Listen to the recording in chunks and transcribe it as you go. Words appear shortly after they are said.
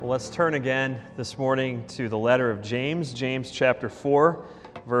Well, let's turn again this morning to the letter of James, James chapter 4,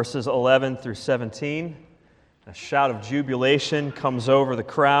 verses 11 through 17. A shout of jubilation comes over the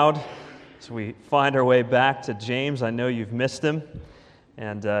crowd as we find our way back to James. I know you've missed him,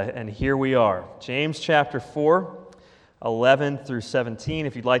 and here we are. James chapter 4, 11 through 17.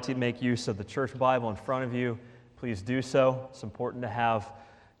 If you'd like to make use of the church Bible in front of you, please do so. It's important to have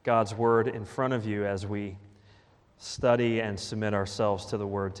God's Word in front of you as we study and submit ourselves to the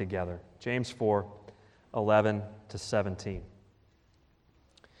Word together. James 4, 11 to 17.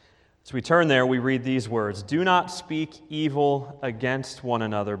 As we turn there, we read these words: "Do not speak evil against one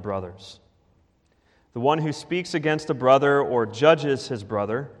another, brothers. The one who speaks against a brother or judges his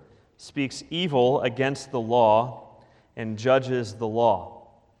brother speaks evil against the law and judges the law.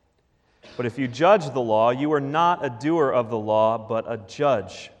 But if you judge the law, you are not a doer of the law, but a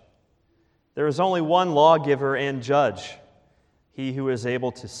judge. There is only one lawgiver and judge, he who is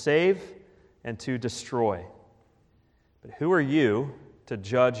able to save and to destroy. But who are you to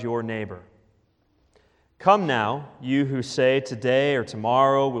judge your neighbor? Come now, you who say, today or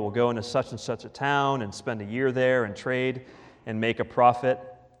tomorrow we will go into such and such a town and spend a year there and trade and make a profit.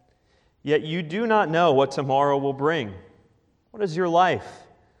 Yet you do not know what tomorrow will bring. What is your life?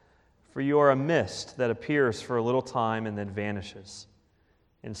 For you are a mist that appears for a little time and then vanishes.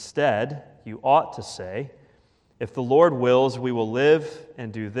 Instead, you ought to say, if the Lord wills, we will live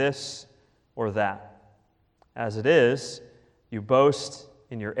and do this or that. As it is, you boast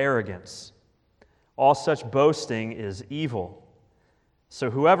in your arrogance. All such boasting is evil. So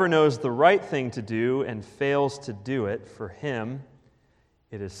whoever knows the right thing to do and fails to do it, for him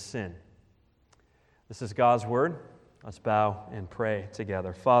it is sin." This is God's Word. Let's bow and pray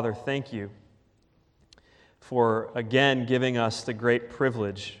together. Father, thank you for again giving us the great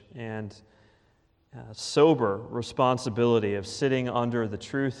privilege and sober responsibility of sitting under the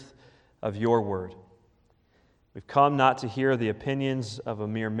truth of your word. We've come not to hear the opinions of a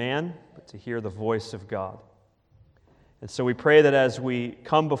mere man, but to hear the voice of God. And so we pray that as we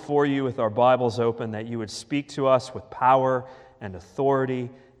come before you with our Bibles open, that you would speak to us with power and authority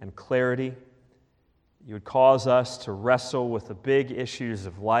and clarity. You would cause us to wrestle with the big issues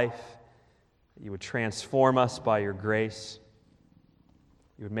of life. You would transform us by your grace.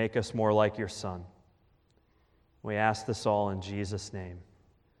 You would make us more like your Son. We ask this all in Jesus' name.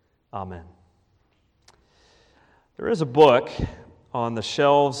 Amen. There is a book on the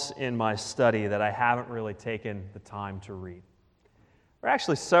shelves in my study that I haven't really taken the time to read. There are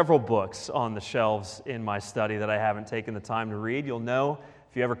actually several books on the shelves in my study that I haven't taken the time to read. You'll know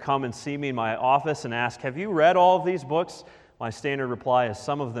if you ever come and see me in my office and ask, have you read all of these books? My standard reply is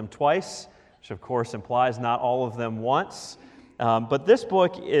some of them twice, which of course implies not all of them once. But this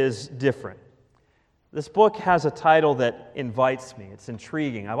book is different. This book has a title that invites me. It's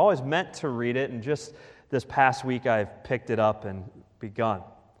intriguing. I've always meant to read it, and just this past week I've picked it up and begun.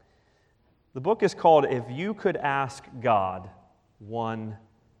 The book is called If You Could Ask God One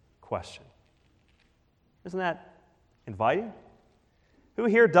Question. Isn't that inviting? Who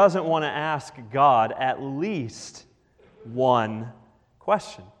here doesn't want to ask God at least one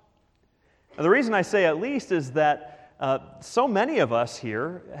question? Now, the reason I say at least is that so many of us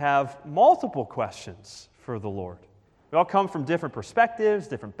here have multiple questions for the Lord. We all come from different perspectives,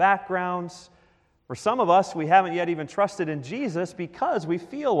 different backgrounds. For some of us, we haven't yet even trusted in Jesus because we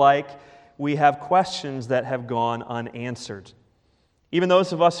feel like we have questions that have gone unanswered. Even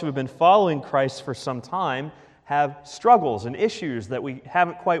those of us who have been following Christ for some time have struggles and issues that we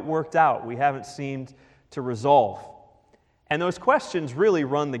haven't quite worked out, we haven't seemed to resolve. And those questions really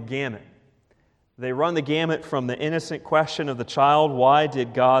run the gamut. They run the gamut from the innocent question of the child, why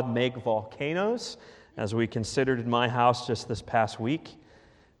did God make volcanoes, as we considered in my house just this past week,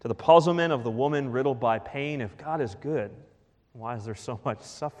 to the puzzlement of the woman riddled by pain, if God is good, why is there so much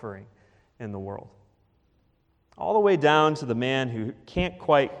suffering in the world? All the way down to the man who can't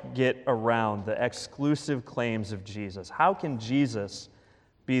quite get around the exclusive claims of Jesus. How can Jesus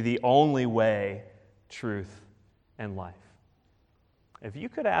be the only way, truth, and life? If you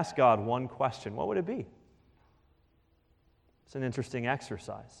could ask God one question, what would it be? It's an interesting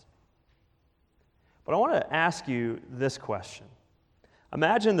exercise. But I want to ask you this question.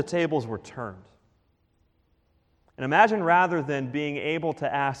 Imagine the tables were turned. And imagine rather than being able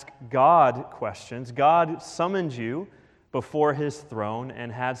to ask God questions, God summoned you before His throne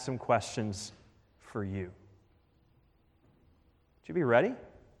and had some questions for you. Would you be ready?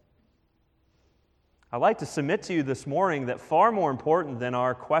 I'd like to submit to you this morning that far more important than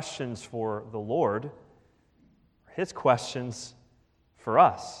our questions for the Lord are His questions for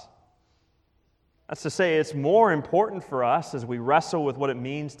us. That's to say, it's more important for us as we wrestle with what it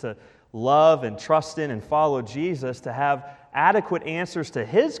means to love and trust in and follow Jesus to have adequate answers to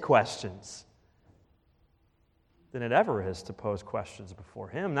His questions than it ever is to pose questions before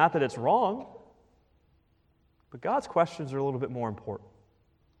Him. Not that it's wrong, but God's questions are a little bit more important.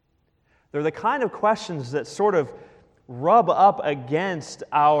 They're the kind of questions that sort of rub up against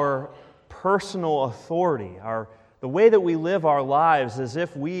our personal authority, the way that we live our lives as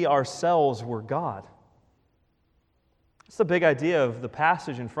if we ourselves were God. That's the big idea of the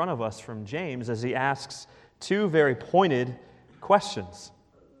passage in front of us from James as he asks two very pointed questions.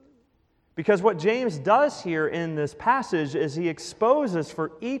 Because what James does here in this passage is he exposes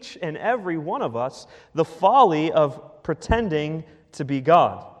for each and every one of us the folly of pretending to be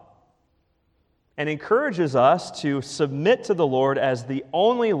God, and encourages us to submit to the Lord as the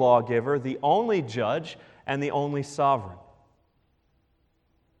only lawgiver, the only judge, and the only sovereign.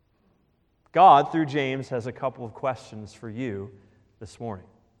 God, through James, has a couple of questions for you this morning.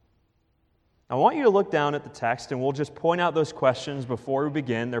 I want you to look down at the text, and we'll just point out those questions before we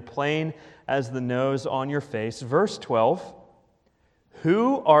begin. They're plain as the nose on your face. Verse 12,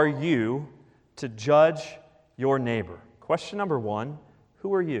 who are you to judge your neighbor? Question number 1,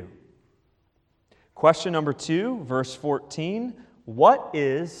 who are you? Question number 2, verse 14, what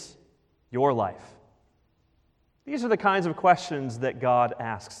is your life? These are the kinds of questions that God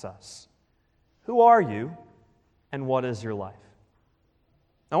asks us. Who are you, and what is your life?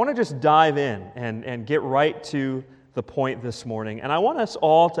 I want to just dive in and get right to the point this morning. And I want us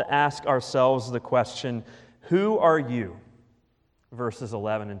all to ask ourselves the question, who are you? Verses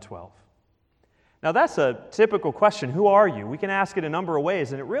 11 and 12. Now that's a typical question, who are you? We can ask it a number of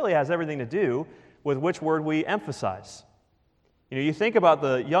ways, and it really has everything to do with which word we emphasize. You think about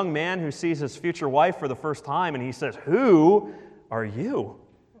the young man who sees his future wife for the first time, and he says, who are you?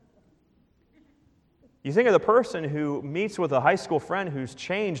 You think of the person who meets with a high school friend who's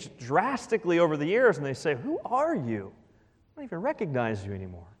changed drastically over the years, and they say, who are you? I don't even recognize you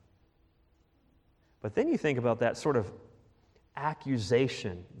anymore. But then you think about that sort of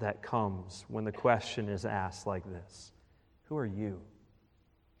accusation that comes when the question is asked like this. Who are you?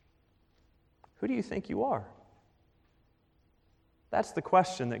 Who do you think you are? That's the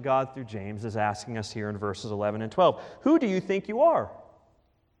question that God, through James, is asking us here in verses 11 and 12. Who do you think you are?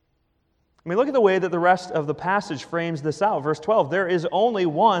 I mean, look at the way that the rest of the passage frames this out. Verse 12, there is only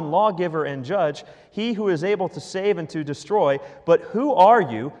one lawgiver and judge, he who is able to save and to destroy. But who are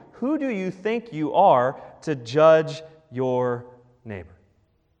you? Who do you think you are to judge your neighbor?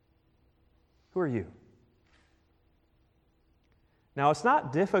 Who are you? Now, it's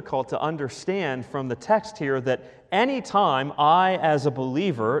not difficult to understand from the text here that any time I, as a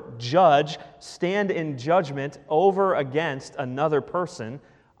believer, stand in judgment over against another person,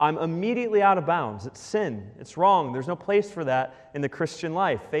 I'm immediately out of bounds. It's sin. It's wrong. There's no place for that in the Christian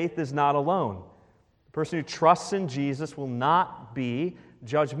life. Faith is not alone. The person who trusts in Jesus will not be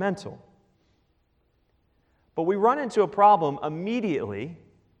judgmental. But we run into a problem immediately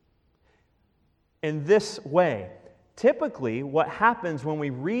in this way. Typically, what happens when we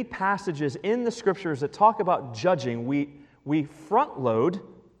read passages in the Scriptures that talk about judging, we front load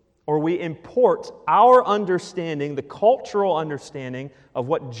or we import our understanding, the cultural understanding of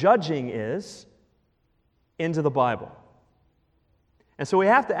what judging is, into the Bible. And so we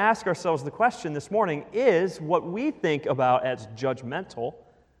have to ask ourselves the question this morning, is what we think about as judgmental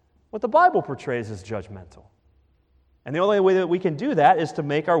what the Bible portrays as judgmental? And the only way that we can do that is to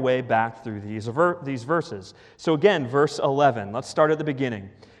make our way back through these verses. So again, verse 11, let's start at the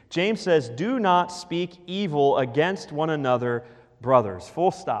beginning. James says, do not speak evil against one another, brothers. Full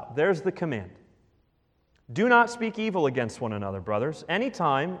stop. There's the command. Do not speak evil against one another, brothers.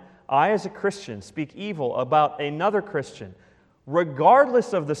 Anytime I, as a Christian, speak evil about another Christian,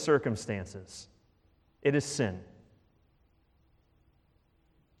 regardless of the circumstances, it is sin.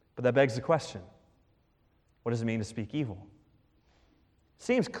 But that begs the question, what does it mean to speak evil?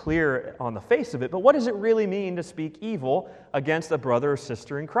 Seems clear on the face of it, but what does it really mean to speak evil against a brother or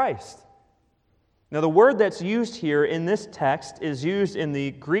sister in Christ? Now, the word that's used here in this text is used in the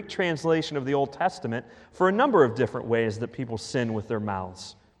Greek translation of the Old Testament for a number of different ways that people sin with their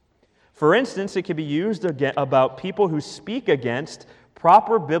mouths. For instance, it can be used about people who speak against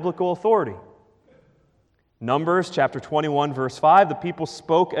proper biblical authority. Numbers chapter 21, verse 5, the people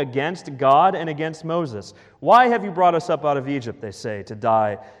spoke against God and against Moses. Why have you brought us up out of Egypt, they say, to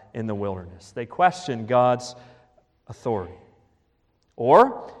die in the wilderness? They question God's authority.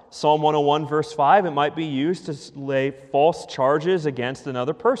 Or Psalm 101, verse 5, it might be used to lay false charges against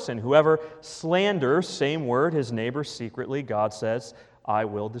another person. Whoever slanders, same word, his neighbor secretly, God says, I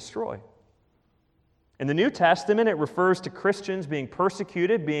will destroy. In the New Testament, it refers to Christians being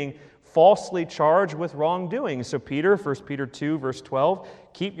persecuted, being falsely charged with wrongdoing. So 1 Peter 2, verse 12,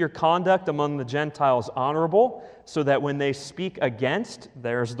 keep your conduct among the Gentiles honorable, so that when they speak against,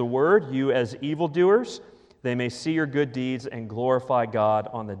 there's the word, you as evildoers, they may see your good deeds and glorify God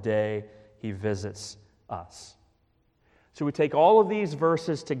on the day He visits us. So we take all of these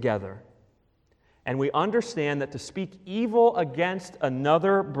verses together, and we understand that to speak evil against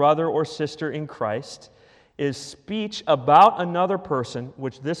another brother or sister in Christ is speech about another person,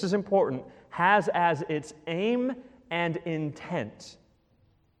 which, this is important, has as its aim and intent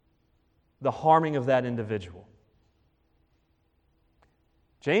the harming of that individual.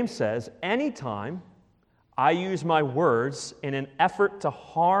 James says, anytime I use my words in an effort to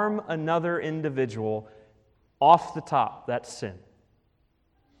harm another individual, off the top, that's sin.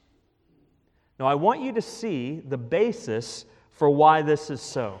 Now, I want you to see the basis for why this is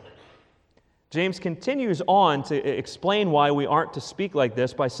so. James continues on to explain why we aren't to speak like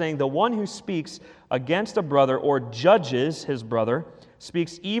this by saying, the one who speaks against a brother or judges his brother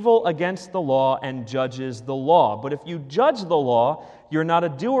speaks evil against the law and judges the law. But if you judge the law, you're not a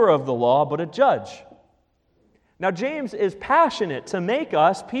doer of the law, but a judge. Now, James is passionate to make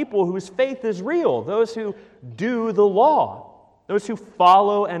us people whose faith is real, those who do the law, those who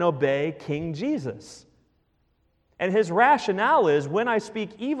follow and obey King Jesus. And his rationale is, when I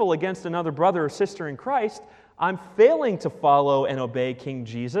speak evil against another brother or sister in Christ, I'm failing to follow and obey King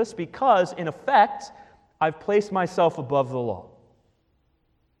Jesus because, in effect, I've placed myself above the law.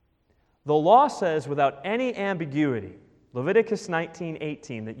 The law says without any ambiguity, Leviticus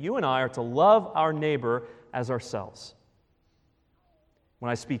 19:18, that you and I are to love our neighbor as ourselves.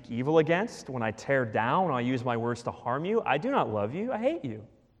 When I speak evil against, when I tear down, when I use my words to harm you, I do not love you, I hate you.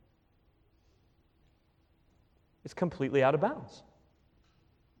 It's completely out of bounds.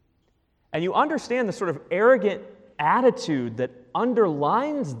 And you understand the sort of arrogant attitude that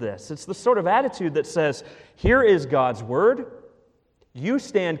underlines this. It's the sort of attitude that says, here is God's word, you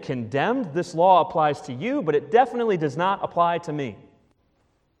stand condemned, this law applies to you, but it definitely does not apply to me.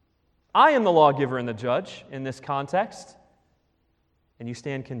 I am the lawgiver and the judge in this context, and you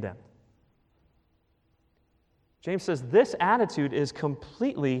stand condemned. James says this attitude is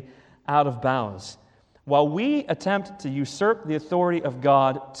completely out of bounds. While we attempt to usurp the authority of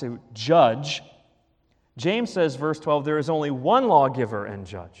God to judge, James says, verse 12, there is only one lawgiver and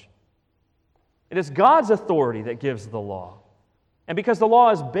judge. It is God's authority that gives the law. And because the law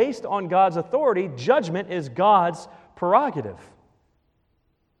is based on God's authority, judgment is God's prerogative.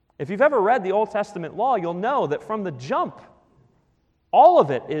 If you've ever read the Old Testament law, you'll know that from the jump, all of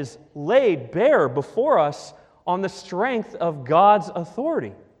it is laid bare before us on the strength of God's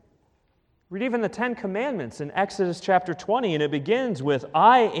authority. Read even the Ten Commandments in Exodus chapter 20, and it begins with,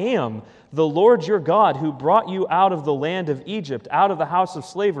 I am the Lord your God who brought you out of the land of Egypt, out of the house of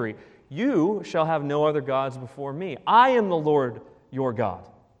slavery. You shall have no other gods before me. I am the Lord your God.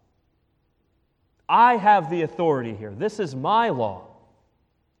 I have the authority here. This is my law.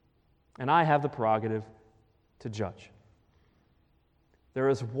 And I have the prerogative to judge. There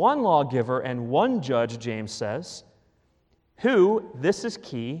is one lawgiver and one judge, James says, who, this is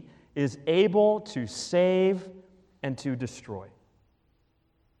key, is able to save and to destroy.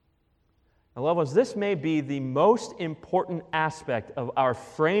 Now, loved ones, this may be the most important aspect of our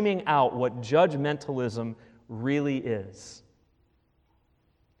framing out what judgmentalism really is.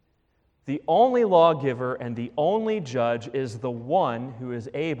 The only lawgiver and the only judge is the one who is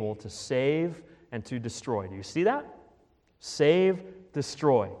able to save and to destroy. Do you see that? Save,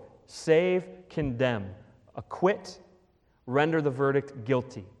 destroy. Save, condemn. Acquit, render the verdict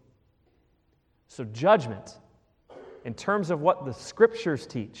guilty. So judgment, in terms of what the Scriptures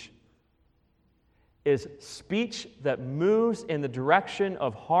teach, is speech that moves in the direction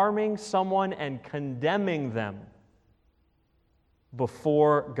of harming someone and condemning them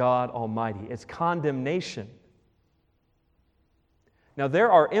before God Almighty. It's condemnation. Now,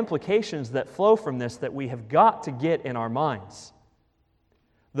 there are implications that flow from this that we have got to get in our minds.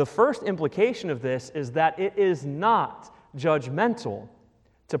 The first implication of this is that it is not judgmental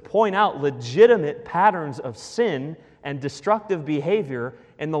to point out legitimate patterns of sin and destructive behavior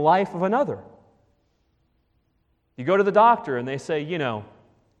in the life of another. You go to the doctor and they say,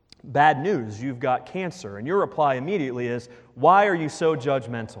 bad news, you've got cancer. And your reply immediately is, why are you so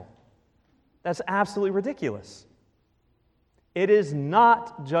judgmental? That's absolutely ridiculous. It is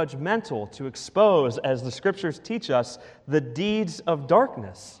not judgmental to expose, as the Scriptures teach us, the deeds of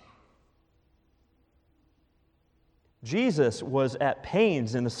darkness. Jesus was at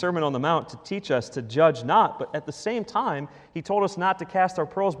pains in the Sermon on the Mount to teach us to judge not, but at the same time, He told us not to cast our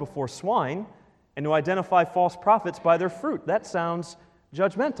pearls before swine, and and to identify false prophets by their fruit. That sounds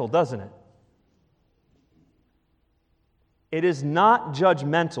judgmental, doesn't it? It is not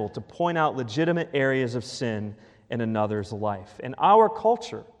judgmental to point out legitimate areas of sin in another's life. In our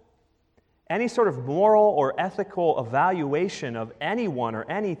culture, any sort of moral or ethical evaluation of anyone or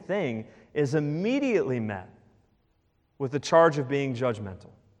anything is immediately met with the charge of being judgmental.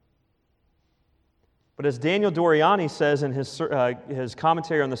 But as Daniel Doriani says in his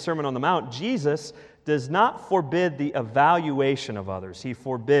commentary on the Sermon on the Mount, Jesus does not forbid the evaluation of others. He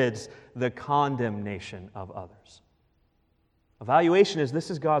forbids the condemnation of others. Evaluation is, this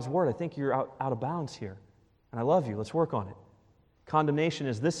is God's word. I think you're out of bounds here, and I love you. Let's work on it. Condemnation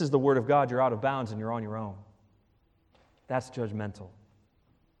is, this is the word of God. You're out of bounds, and you're on your own. That's judgmental.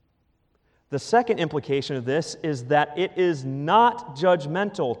 The second implication of this is that it is not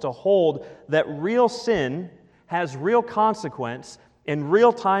judgmental to hold that real sin has real consequence in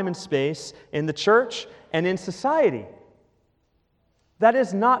real time and space in the church and in society. That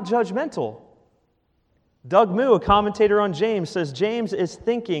is not judgmental. Doug Moo, a commentator on James, says James is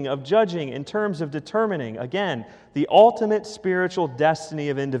thinking of judging in terms of determining, again, the ultimate spiritual destiny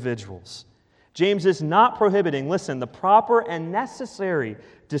of individuals. James is not prohibiting, listen, the proper and necessary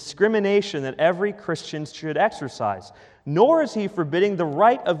discrimination that every Christian should exercise, nor is he forbidding the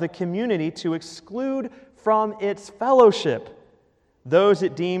right of the community to exclude from its fellowship those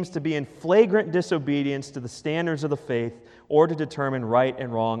it deems to be in flagrant disobedience to the standards of the faith or to determine right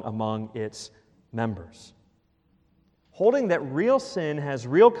and wrong among its members. Holding that real sin has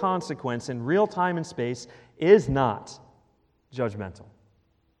real consequence in real time and space is not judgmental.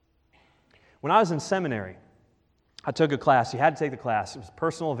 When I was in seminary, I took a class. You had to take the class. It was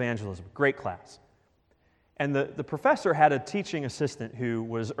personal evangelism. Great class. And the professor had a teaching assistant who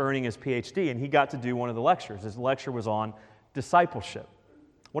was earning his PhD, and he got to do one of the lectures. His lecture was on discipleship.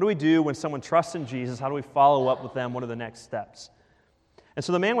 What do we do when someone trusts in Jesus? How do we follow up with them? What are the next steps? And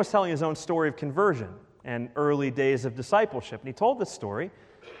so the man was telling his own story of conversion and early days of discipleship. And he told this story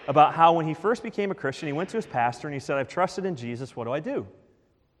about how when he first became a Christian, he went to his pastor and he said, I've trusted in Jesus, what do I do?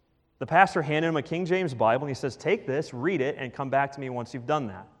 The pastor handed him a King James Bible and he says, take this, read it, and come back to me once you've done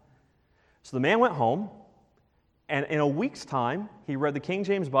that. So the man went home, and in a week's time, he read the King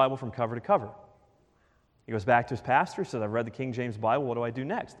James Bible from cover to cover. He goes back to his pastor, says, I've read the King James Bible, what do I do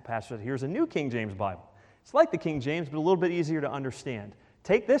next? The pastor says, here's a new King James Bible. It's like the King James, but a little bit easier to understand.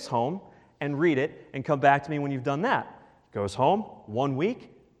 Take this home and read it and come back to me when you've done that. Goes home, 1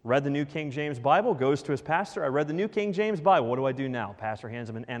 week, read the New King James Bible, goes to his pastor, I read the New King James Bible, what do I do now? Pastor hands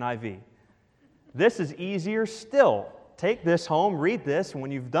him an NIV. This is easier still. Take this home, read this, and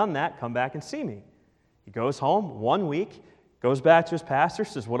when you've done that, come back and see me. He goes home, 1 week, goes back to his pastor,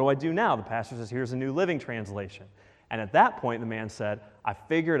 says, what do I do now? The pastor says, here's a New Living Translation. And at that point, the man said, I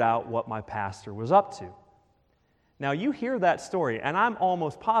figured out what my pastor was up to. Now, you hear that story, and I'm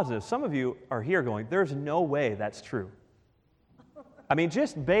almost positive some of you are here going, there's no way that's true. I mean,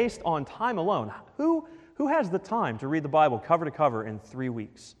 just based on time alone, who has the time to read the Bible cover to cover in 3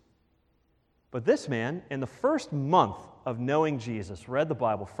 weeks? But this man, in the first month of knowing Jesus, read the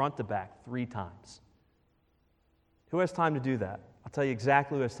Bible front to back 3 times. Who has time to do that? I'll tell you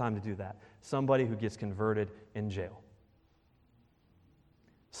exactly who has time to do that. Somebody who gets converted in jail.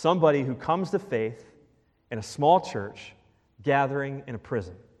 Somebody who comes to faith in a small church, gathering in a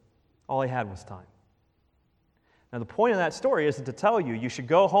prison. All he had was time. Now, the point of that story isn't to tell you should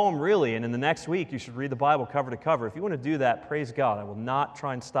go home really, and in the next week you should read the Bible cover to cover. If you want to do that, praise God. I will not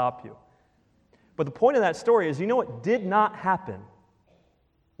try and stop you. But the point of that story is, you know what did not happen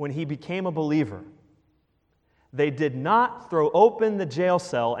when he became a believer? They did not throw open the jail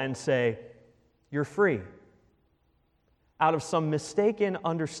cell and say, you're free, out of some mistaken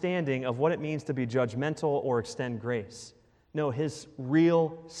understanding of what it means to be judgmental or extend grace. No, his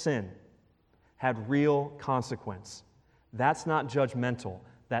real sin had real consequence. That's not judgmental,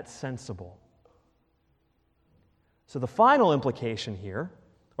 that's sensible. So the final implication here,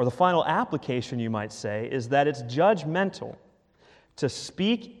 or the final application you might say, is that it's judgmental to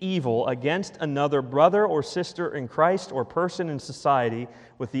speak evil against another brother or sister in Christ or person in society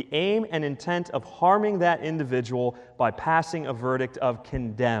with the aim and intent of harming that individual by passing a verdict of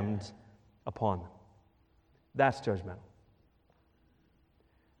condemned upon them. That's judgmental.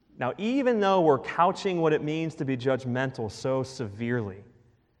 Now, even though we're couching what it means to be judgmental so severely,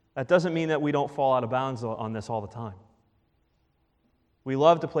 that doesn't mean that we don't fall out of bounds on this all the time. We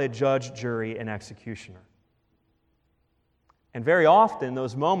love to play judge, jury, and executioner. And very often,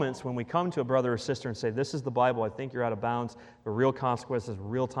 those moments when we come to a brother or sister and say, this is the Bible, I think you're out of bounds, the real consequences,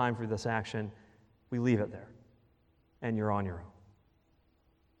 real time for this action, we leave it there. And you're on your own.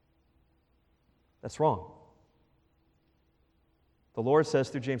 That's wrong. The Lord says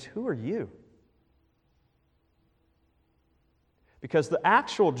through James, who are you? Because the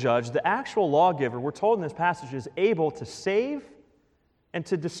actual judge, the actual lawgiver, we're told in this passage, is able to save and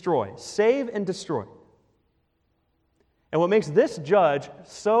to destroy. Save and destroy. And what makes this judge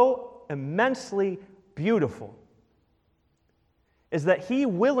so immensely beautiful is that he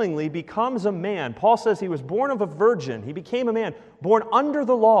willingly becomes a man. Paul says he was born of a virgin. He became a man born under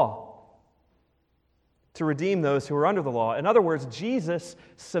the law to redeem those who were under the law. In other words, Jesus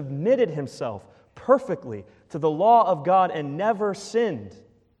submitted himself perfectly to the law of God and never sinned.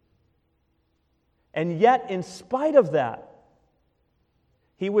 And yet, in spite of that,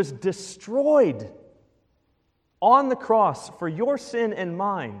 he was destroyed on the cross for your sin and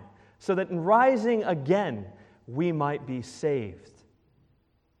mine, so that in rising again, we might be saved.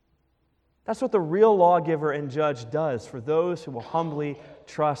 That's what the real lawgiver and judge does for those who will humbly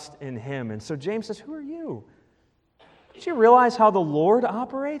trust in him. And so James says, who are you? Did you realize how the Lord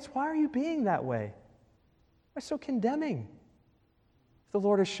operates? Why are you being that way? Why so condemning? The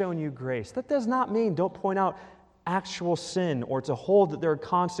Lord has shown you grace. That does not mean don't point out actual sin or to hold that there are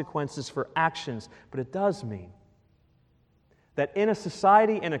consequences for actions, but it does mean that in a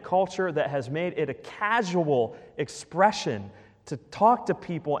society and a culture that has made it a casual expression to talk to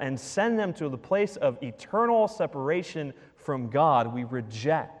people and send them to the place of eternal separation from God, we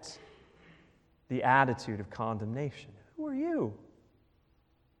reject the attitude of condemnation. Who are you?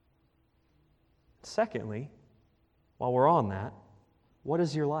 Secondly, while we're on that, what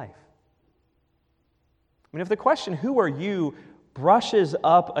is your life? I mean, if the question, who are you, brushes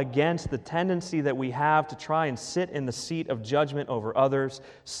up against the tendency that we have to try and sit in the seat of judgment over others,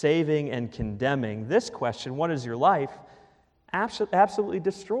 saving and condemning, this question, what is your life, absolutely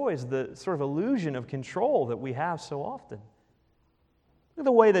destroys the sort of illusion of control that we have so often. Look at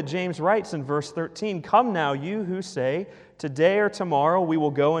the way that James writes in verse 13, "Come now, you who say, today or tomorrow we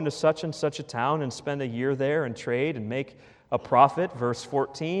will go into such and such a town and spend a year there and trade and make a profit." Verse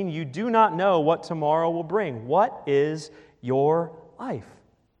 14, "You do not know what tomorrow will bring. What is your life?"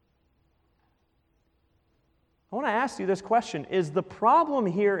 I want to ask you this question. Is the problem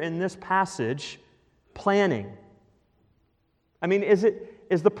here in this passage planning? I mean, is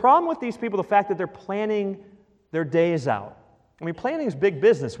the problem with these people the fact that they're planning their days out? I mean, planning is big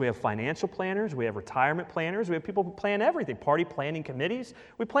business. We have financial planners, we have retirement planners, we have people who plan everything, party planning committees.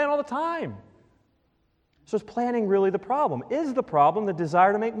 We plan all the time. So is planning really the problem? Is the problem the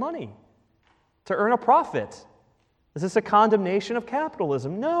desire to make money, to earn a profit? Is this a condemnation of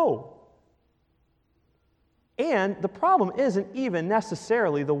capitalism? No. And the problem isn't even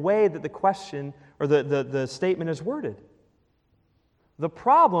necessarily the way that the question or the statement is worded. The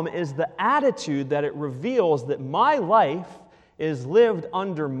problem is the attitude that it reveals that my life is lived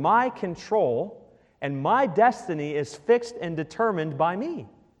under my control and my destiny is fixed and determined by me.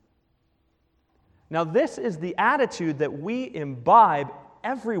 Now, this is the attitude that we imbibe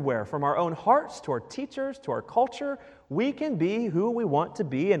everywhere, from our own hearts to our teachers to our culture. We can be who we want to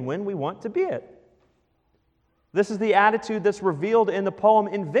be and when we want to be it. This is the attitude that's revealed in the poem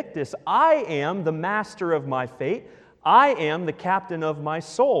Invictus. I am the master of my fate. I am the captain of my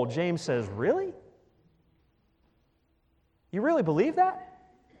soul. James says, really? You really believe that?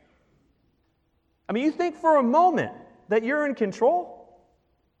 I mean, you think for a moment that you're in control?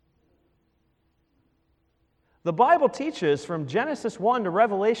 The Bible teaches from Genesis 1 to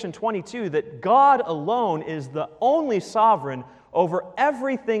Revelation 22 that God alone is the only sovereign over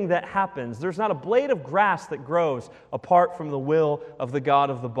everything that happens. There's not a blade of grass that grows apart from the will of the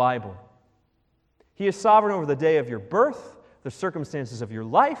God of the Bible. He is sovereign over the day of your birth, the circumstances of your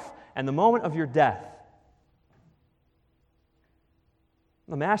life, and the moment of your death.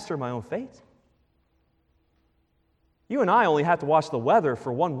 I'm the master of my own fate. You and I only have to watch the weather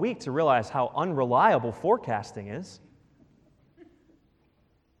for 1 week to realize how unreliable forecasting is.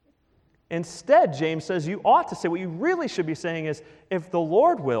 Instead, James says you ought to say, what you really should be saying is, if the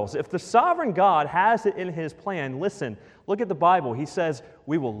Lord wills, if the sovereign God has it in His plan, listen, look at the Bible. He says,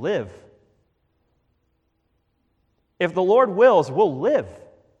 we will live. If the Lord wills, we'll live.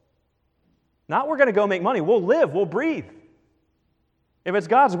 Not we're going to go make money. We'll live. We'll breathe. If it's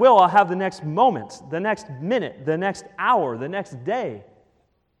God's will, I'll have the next moment, the next minute, the next hour, the next day.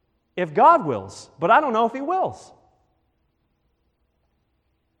 If God wills, but I don't know if He wills.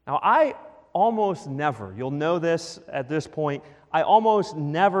 Now, I almost never, you'll know this at this point, I almost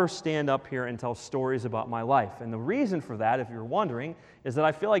never stand up here and tell stories about my life. And the reason for that, if you're wondering, is that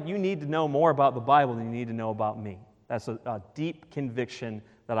I feel like you need to know more about the Bible than you need to know about me. That's a deep conviction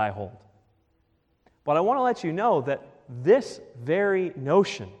that I hold. But I want to let you know that this very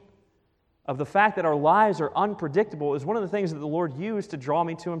notion of the fact that our lives are unpredictable is one of the things that the Lord used to draw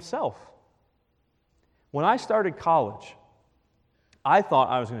me to Himself. When I started college, I thought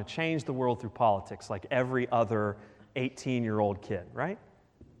I was going to change the world through politics like every other 18-year-old kid, right?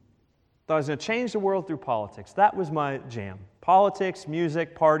 Thought I was going to change the world through politics. That was my jam. Politics,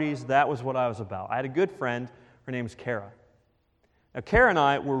 music, parties, that was what I was about. I had a good friend. Her name was Kara. Now, Kara and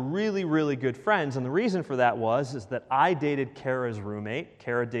I were really, really good friends, and the reason for that is that I dated Kara's roommate.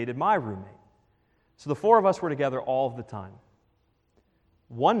 Kara dated my roommate. So the four of us were together all of the time.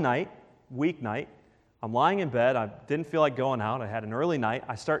 One night, weeknight, I'm lying in bed. I didn't feel like going out. I had an early night.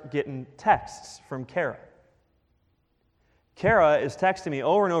 I start getting texts from Kara. Kara is texting me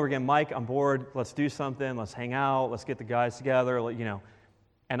over and over again, Mike, I'm bored. Let's do something. Let's hang out. Let's get the guys together.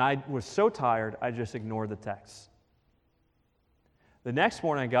 And I was so tired, I just ignored the texts. The next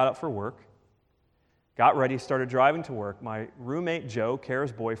morning, I got up for work, got ready, started driving to work. My roommate, Joe,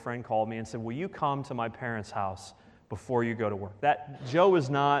 Kara's boyfriend, called me and said, will you come to my parents' house before you go to work? Joe was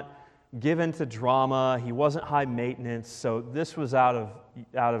not given to drama. He wasn't high maintenance, so this was out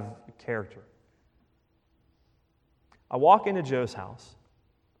of character. I walk into Joe's house,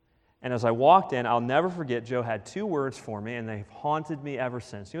 and as I walked in, I'll never forget, Joe had two words for me, and they've haunted me ever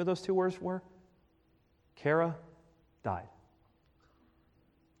since. You know what those two words were? Kara died.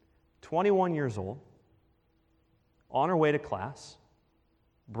 21 years old, on her way to class,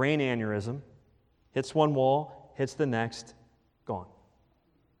 brain aneurysm, hits one wall, hits the next, gone.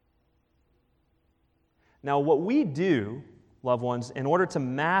 Now, what we do, loved ones, in order to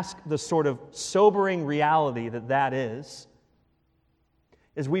mask the sort of sobering reality that is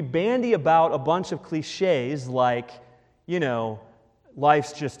we bandy about a bunch of cliches like,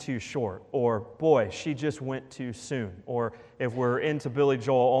 life's just too short, or boy, she just went too soon, or if we're into Billy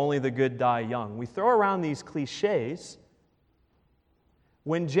Joel, only the good die young. We throw around these cliches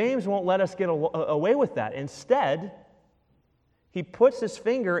when James won't let us get away with that. Instead, he puts his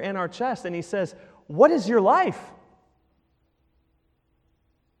finger in our chest and he says, what is your life?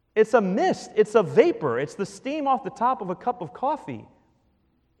 It's a mist. It's a vapor. It's the steam off the top of a cup of coffee.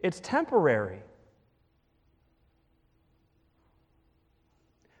 It's temporary.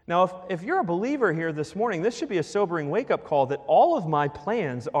 Now, if you're a believer here this morning, this should be a sobering wake-up call that all of my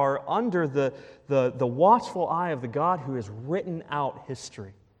plans are under the watchful eye of the God who has written out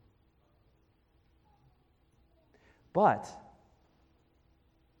history. But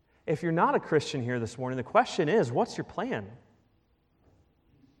if you're not a Christian here this morning, the question is, what's your plan?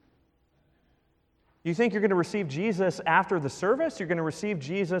 You think you're going to receive Jesus after the service? You're going to receive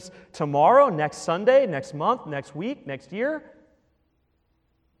Jesus tomorrow, next Sunday, next month, next week, next year?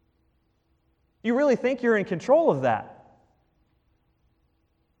 You really think you're in control of that?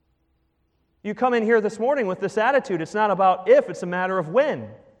 You come in here this morning with this attitude. It's not about if, it's a matter of when.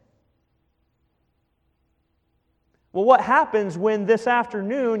 Well, what happens when this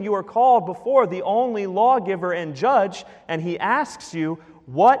afternoon you are called before the only lawgiver and judge, and he asks you,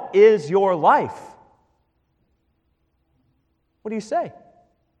 what is your life? What do you say?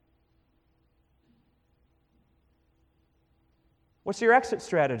 What's your exit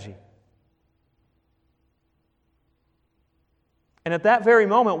strategy? And at that very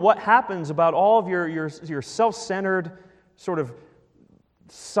moment, what happens about all of your self-centered, sort of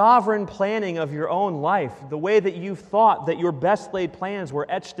sovereign planning of your own life, the way that you thought that your best laid plans were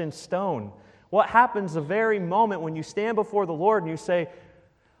etched in stone? What happens the very moment when you stand before the Lord and you say,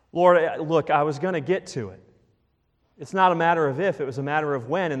 Lord, look, I was going to get to it. It's not a matter of if, it was a matter of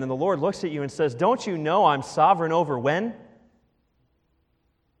when. And then the Lord looks at you and says, don't you know I'm sovereign over when?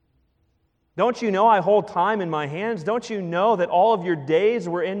 Don't you know I hold time in my hands? Don't you know that all of your days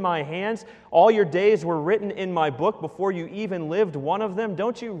were in my hands? All your days were written in my book before you even lived one of them?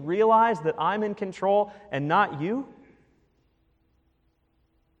 Don't you realize that I'm in control and not you?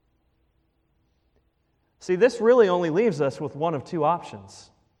 See, this really only leaves us with one of two options.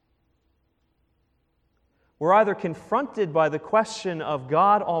 We're either confronted by the question of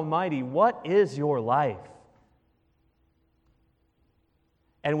God Almighty, what is your life?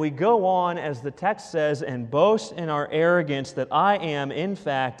 And we go on, as the text says, and boast in our arrogance that I am, in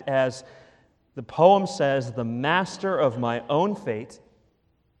fact, as the poem says, the master of my own fate.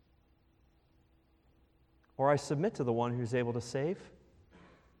 Or I submit to the one who's able to save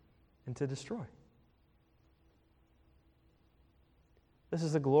and to destroy. This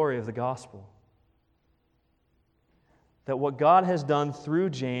is the glory of the gospel. That what God has done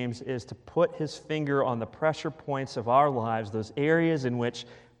through James is to put his finger on the pressure points of our lives, those areas in which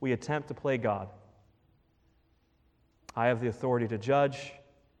we attempt to play God. I have the authority to judge.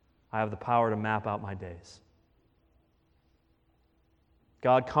 I have the power to map out my days.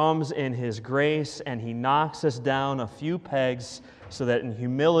 God comes in His grace and He knocks us down a few pegs so that in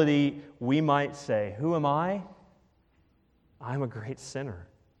humility we might say, who am I? I'm a great sinner.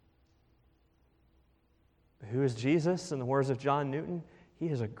 But who is Jesus? In the words of John Newton, He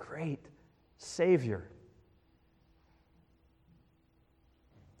is a great Savior.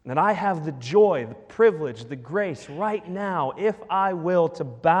 And that I have the joy, the privilege, the grace right now, if I will, to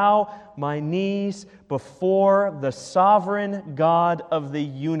bow my knees before the sovereign God of the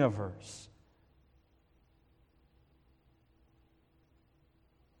universe.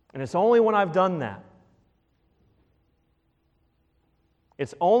 And it's only when I've done that,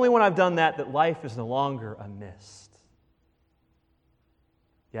 that life is no longer a mist.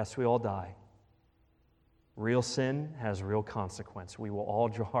 Yes, we all die. Real sin has real consequence. We will all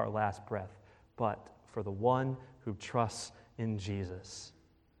draw our last breath. But for the one who trusts in Jesus,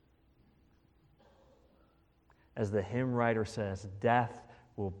 as the hymn writer says, death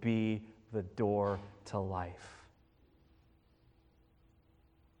will be the door to life.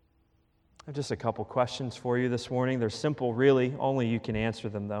 I have just a couple questions for you this morning. They're simple, really. Only you can answer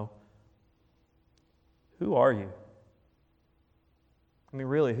them, though. Who are you? I mean,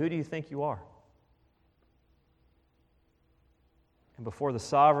 really, who do you think you are? And before the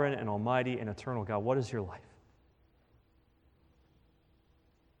sovereign and almighty and eternal God, what is your life?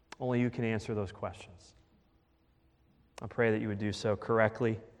 Only you can answer those questions. I pray that you would do so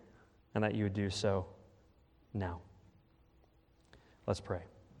correctly and that you would do so now. Let's pray.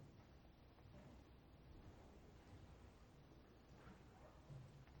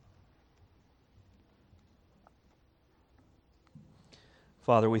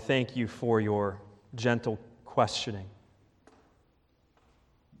 Father, we thank you for your gentle questioning.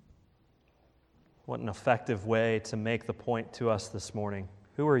 What an effective way to make the point to us this morning.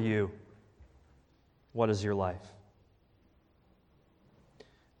 Who are you? What is your life?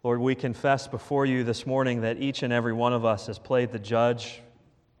 Lord, we confess before you this morning that each and every one of us has played the judge.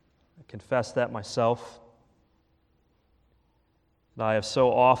 I confess that myself. That I have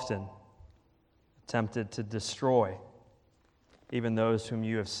so often attempted to destroy even those whom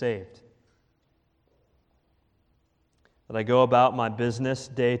you have saved. That I go about my business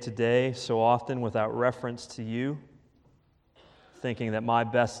day to day so often without reference to you, thinking that my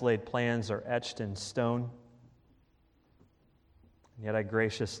best laid plans are etched in stone. And yet I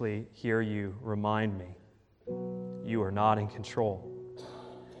graciously hear you remind me, you are not in control.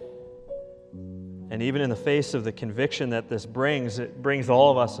 And even in the face of the conviction that this brings, it brings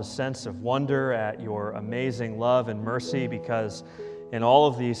all of us a sense of wonder at your amazing love and mercy, because in all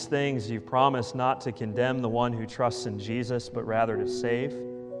of these things you've promised not to condemn the one who trusts in Jesus, but rather to save.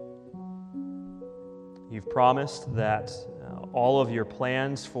 You've promised that all of your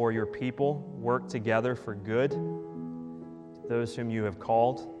plans for your people work together for good, those whom you have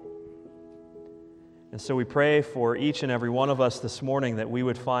called. And so we pray for each and every one of us this morning that we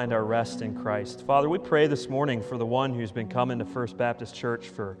would find our rest in Christ. Father, we pray this morning for the one who's been coming to First Baptist Church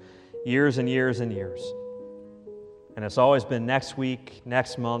for years and years and years. And it's always been next week,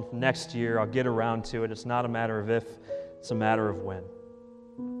 next month, next year, I'll get around to it. It's not a matter of if, it's a matter of when.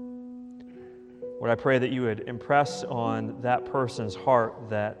 Lord, I pray that you would impress on that person's heart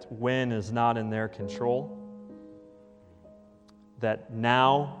that when is not in their control, that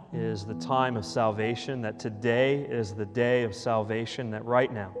now is the time of salvation, that today is the day of salvation, that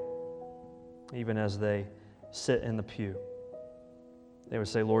right now, even as they sit in the pew, they would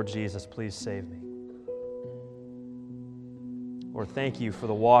say, Lord Jesus, please save me. Lord, thank you for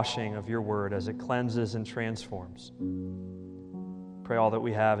the washing of your word as it cleanses and transforms. Pray all that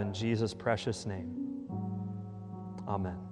we have in Jesus' precious name. Amen.